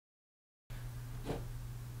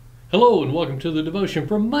Hello and welcome to the devotion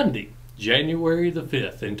for Monday, January the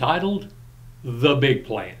 5th, entitled The Big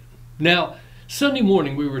Plan. Now, Sunday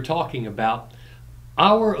morning we were talking about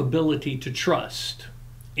our ability to trust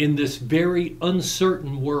in this very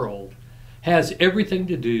uncertain world has everything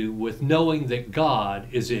to do with knowing that God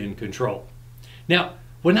is in control. Now,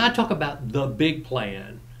 when I talk about the big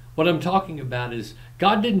plan, what I'm talking about is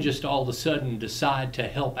God didn't just all of a sudden decide to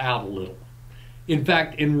help out a little. In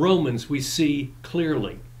fact, in Romans we see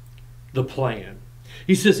clearly the plan.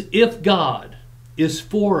 He says, if God is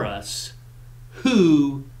for us,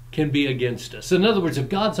 who can be against us? In other words, if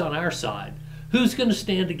God's on our side, who's going to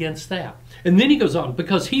stand against that? And then he goes on,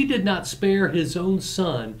 because he did not spare his own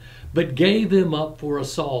son, but gave him up for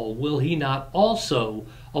us all, will he not also,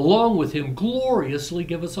 along with him, gloriously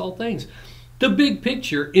give us all things? The big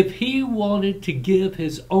picture, if he wanted to give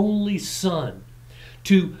his only son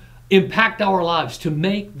to impact our lives, to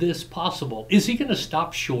make this possible, is he going to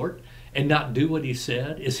stop short and not do what he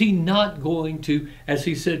said? Is he not going to, as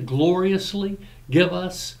he said, gloriously give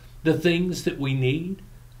us the things that we need?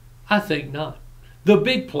 I think not. The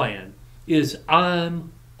big plan is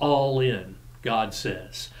I'm all in, God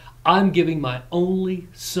says. I'm giving my only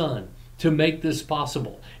son to make this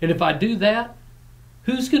possible. And if I do that,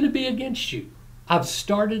 who's going to be against you? I've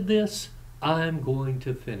started this. I'm going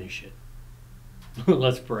to finish it.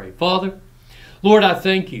 Let's pray. Father, Lord, I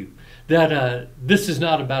thank you that this is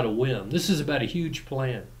not about a whim. This is about a huge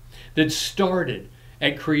plan that started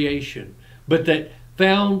at creation, but that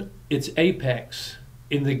found its apex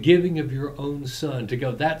in the giving of your own son to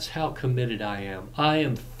go, that's how committed I am. I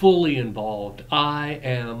am fully involved. I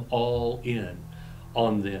am all in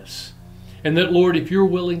on this. And that, Lord, if you're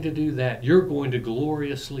willing to do that, you're going to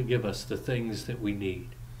gloriously give us the things that we need.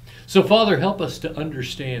 So, Father, help us to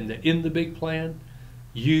understand that in the big plan,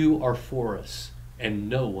 you are for us and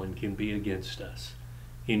no one can be against us.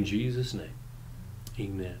 In Jesus' name,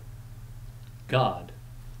 amen. God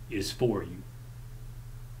is for you.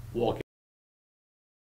 Walk in